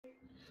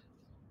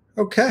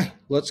Okay,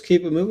 let's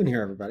keep it moving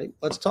here, everybody.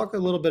 Let's talk a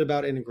little bit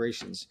about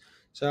integrations.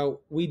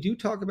 So, we do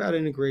talk about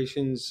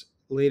integrations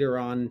later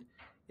on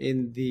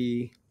in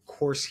the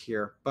course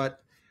here,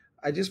 but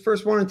I just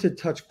first wanted to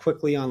touch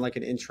quickly on like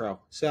an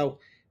intro. So,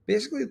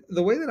 basically,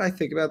 the way that I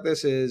think about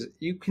this is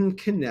you can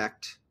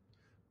connect,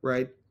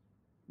 right?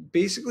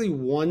 Basically,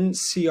 one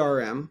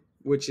CRM,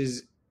 which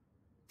is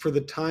for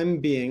the time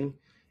being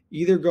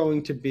either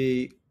going to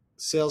be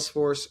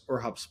Salesforce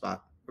or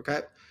HubSpot. Okay.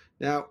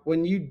 Now,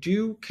 when you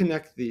do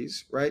connect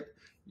these, right,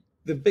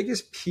 the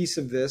biggest piece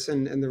of this,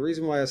 and the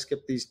reason why I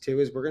skipped these two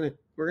is we're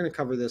gonna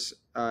cover this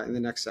in the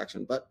next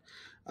section. But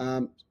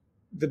um,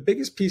 the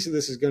biggest piece of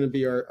this is going to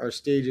be our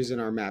stages and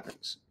our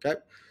mappings.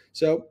 Okay,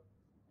 so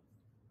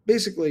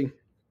basically,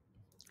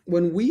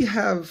 when we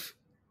have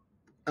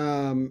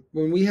when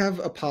we have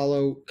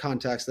Apollo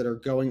contacts that are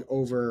going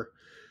over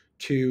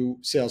to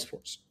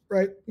Salesforce,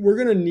 right, we're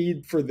going to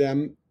need for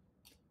them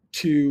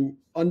to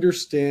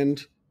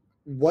understand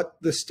what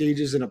the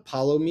stages in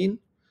Apollo mean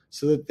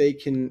so that they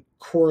can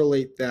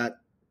correlate that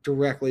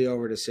directly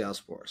over to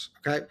Salesforce.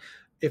 Okay.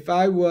 If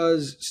I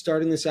was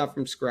starting this out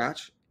from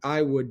scratch,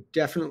 I would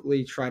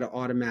definitely try to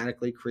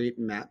automatically create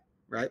a map,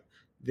 right?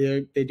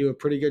 They do a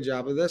pretty good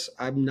job of this.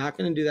 I'm not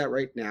going to do that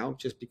right now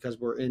just because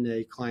we're in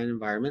a client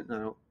environment and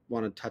I don't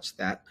want to touch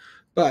that.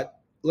 But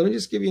let me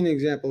just give you an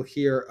example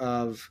here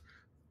of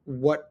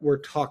what we're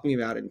talking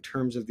about in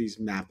terms of these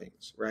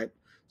mappings, right?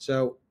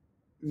 So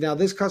now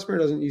this customer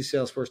doesn't use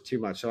Salesforce too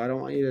much, so I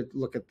don't want you to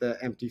look at the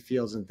empty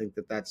fields and think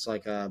that that's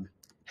like a,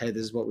 hey,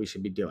 this is what we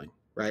should be doing,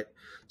 right?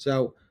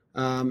 So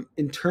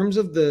in terms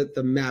of the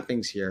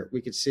mappings here,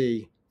 we could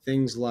see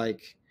things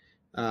like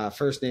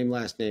first name,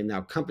 last name.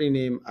 Now company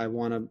name, I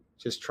want to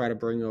just try to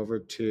bring over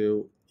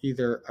to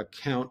either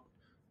account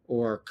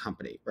or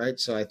company, right?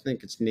 So I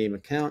think it's name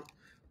account,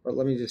 but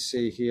let me just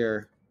see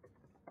here,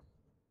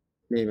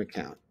 name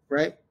account,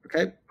 right?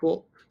 Okay,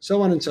 cool.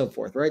 So on and so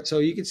forth, right? So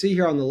you can see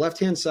here on the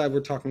left-hand side,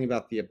 we're talking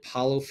about the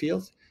Apollo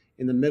field.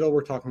 In the middle,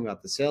 we're talking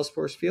about the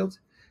Salesforce field.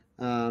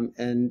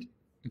 And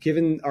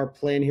given our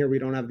plan here, we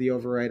don't have the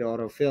override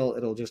autofill.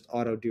 It'll just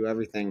auto do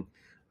everything.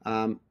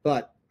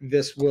 But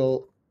this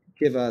will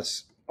give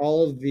us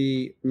all of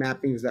the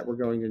mappings that we're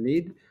going to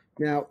need.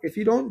 Now, if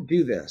you don't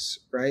do this,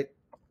 right,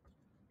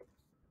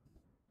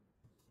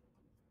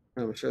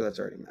 I'm sure that's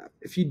already mapped.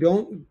 If you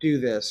don't do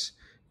this,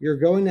 you're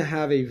going to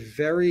have a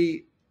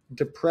very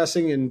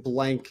depressing and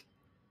blank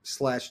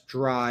slash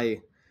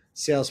dry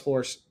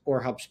Salesforce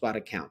or HubSpot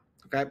account.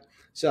 Okay.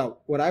 So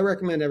what I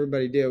recommend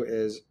everybody do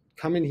is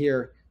come in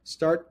here,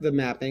 start the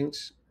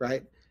mappings,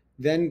 right?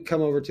 Then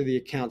come over to the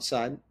account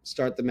side,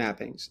 start the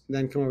mappings.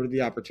 Then come over to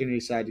the opportunity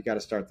side, you got to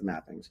start the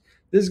mappings.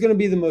 This is going to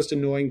be the most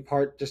annoying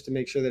part just to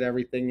make sure that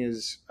everything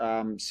is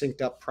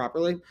synced up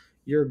properly.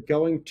 You're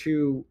going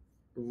to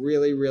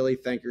really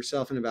thank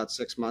yourself in about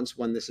 6 months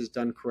when this is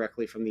done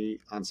correctly from the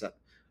onset.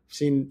 I've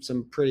seen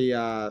some pretty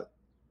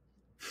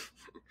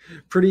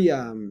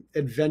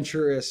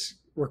adventurous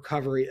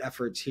recovery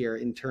efforts here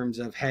in terms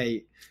of,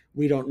 hey,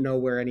 we don't know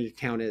where any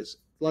account is.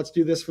 Let's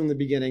do this from the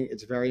beginning.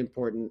 It's very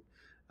important,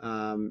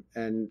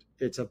 and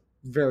it's a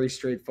very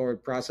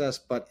straightforward process,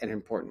 but an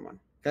important one.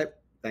 Okay,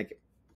 thank you.